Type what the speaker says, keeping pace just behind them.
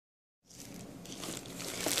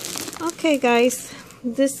Okay guys,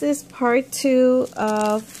 this is part 2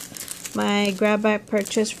 of my grab bag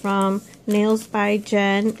purchase from Nails by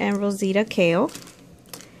Jen and Rosita Kail.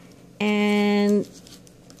 And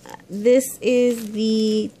this is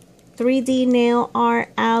the 3D nail art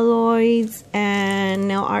alloys and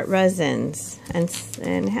nail art resins. And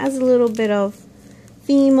it has a little bit of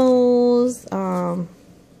phemals,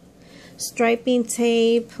 striping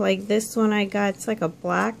tape, like this one I got. It's like a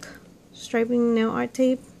black striping nail art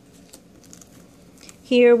tape.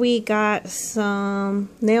 Here we got some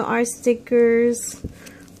nail art stickers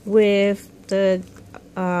with the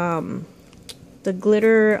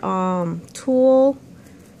glitter tool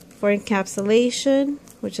for encapsulation,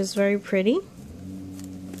 which is very pretty.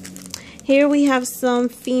 Here we have some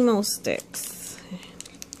phemo sticks.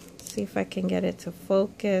 Let's see if I can get it to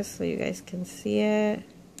focus so you guys can see it.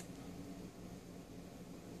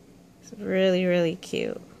 It's really, really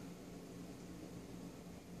cute.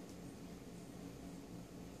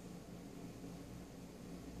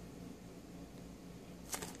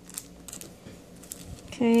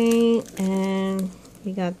 Okay, and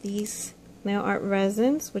we got these nail art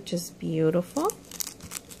resins, which is beautiful.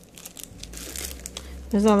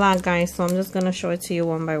 There's a lot, guys, so I'm just gonna show it to you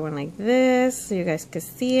one by one like this so you guys can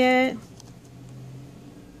see it.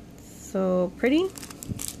 So pretty.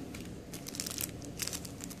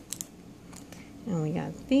 And we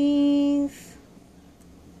got these.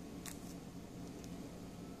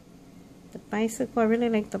 The bicycle, I really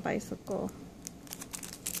like the bicycle.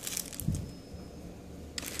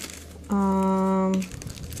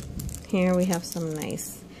 Here we have some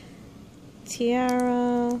nice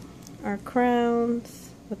tiara or crowns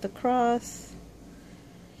with the cross.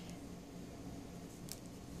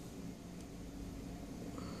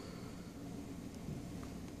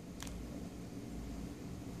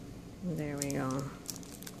 There we go.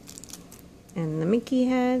 And the Mickey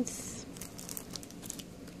heads.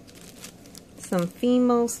 Some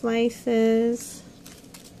phemo slices.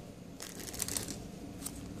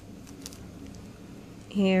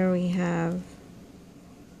 Here we have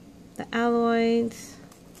the alloys,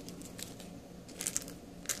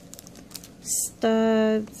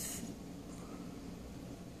 studs,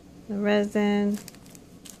 the resin.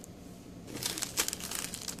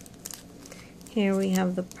 Here we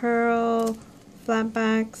have the pearl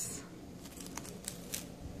flatbacks.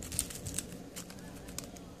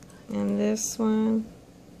 And this one,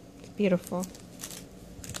 it's beautiful.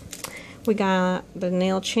 We got the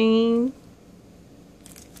nail chain.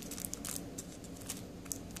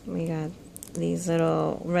 We got these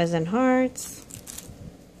little resin hearts,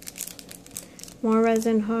 more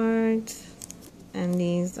resin hearts, and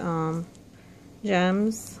these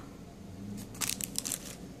gems,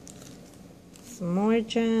 some more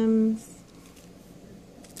gems,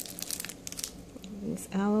 these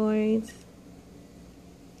alloys,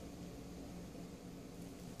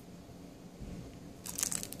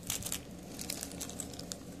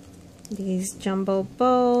 these jumbo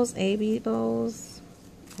bows, AB bows,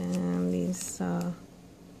 and these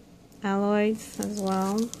alloys as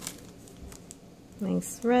well.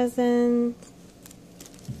 Nice resin.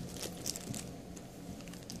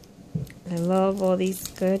 I love all these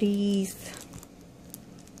goodies.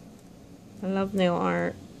 I love nail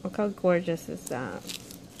art. Look how gorgeous is that.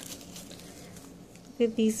 Look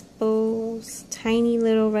at these bows. Tiny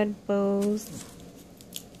little red bows.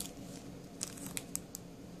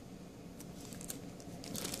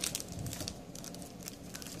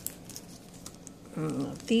 I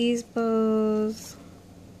love these bows.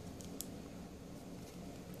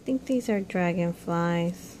 I think these are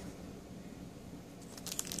dragonflies.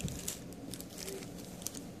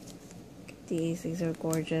 Look at these are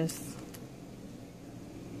gorgeous.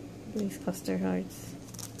 These custard hearts.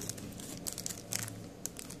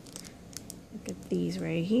 Look at these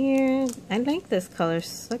right here. I like this color.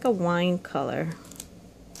 It's like a wine color.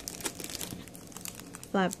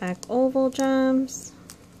 Flat back oval gems.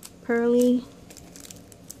 Pearly.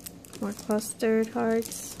 More custard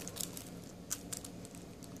hearts.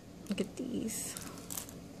 Look at these.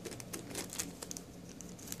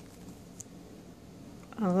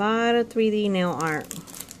 A lot of 3D nail art.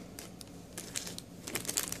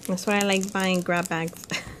 That's why I like buying grab bags.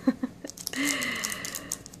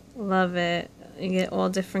 Love it. You get all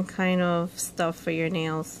different kind of stuff for your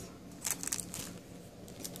nails.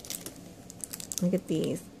 Look at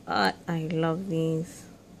these. I love these.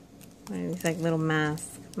 It's like little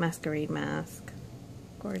masquerade mask.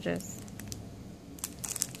 Gorgeous.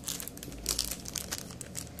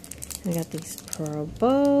 I got these pearl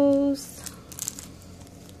bows.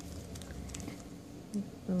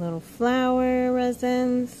 The little flower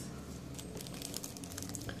resins.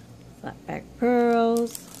 Flat back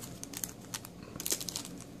pearls.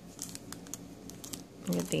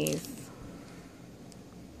 Look at these.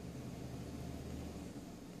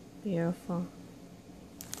 Beautiful.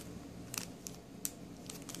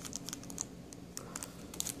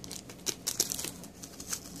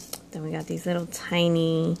 Then we got these little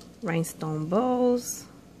tiny rhinestone bows.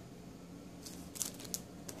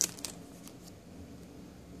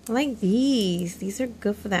 I like these. These are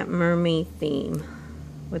good for that mermaid theme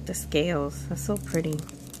with the scales. That's so pretty.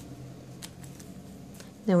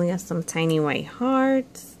 Then we got some tiny white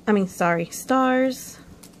hearts. Stars.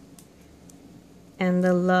 And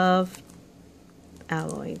the love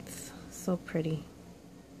alloys. So pretty.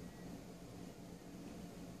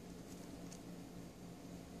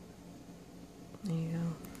 There you go.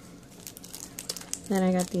 Then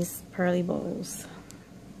I got these pearly bows.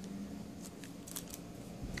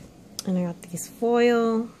 And I got these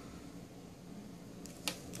foil.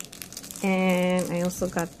 And I also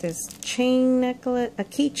got this chain necklace, a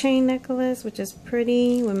keychain necklace, which is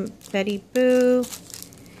pretty, with Betty Boo.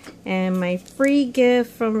 And my free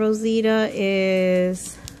gift from Rosita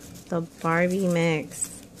is the Barbie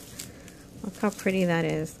mix. Look how pretty that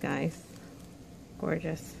is, guys.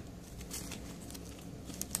 Gorgeous.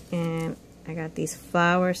 And I got these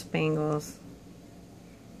flower spangles.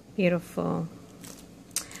 Beautiful.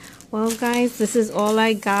 Well, guys, this is all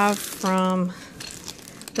I got from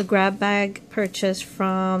the grab bag purchase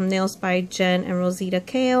from Nails by Jen and Rosita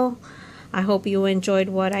Kail. I hope you enjoyed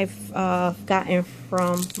what I've gotten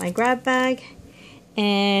from my grab bag.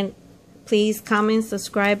 And please comment,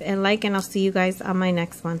 subscribe, and like, and I'll see you guys on my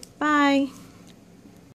next one. Bye!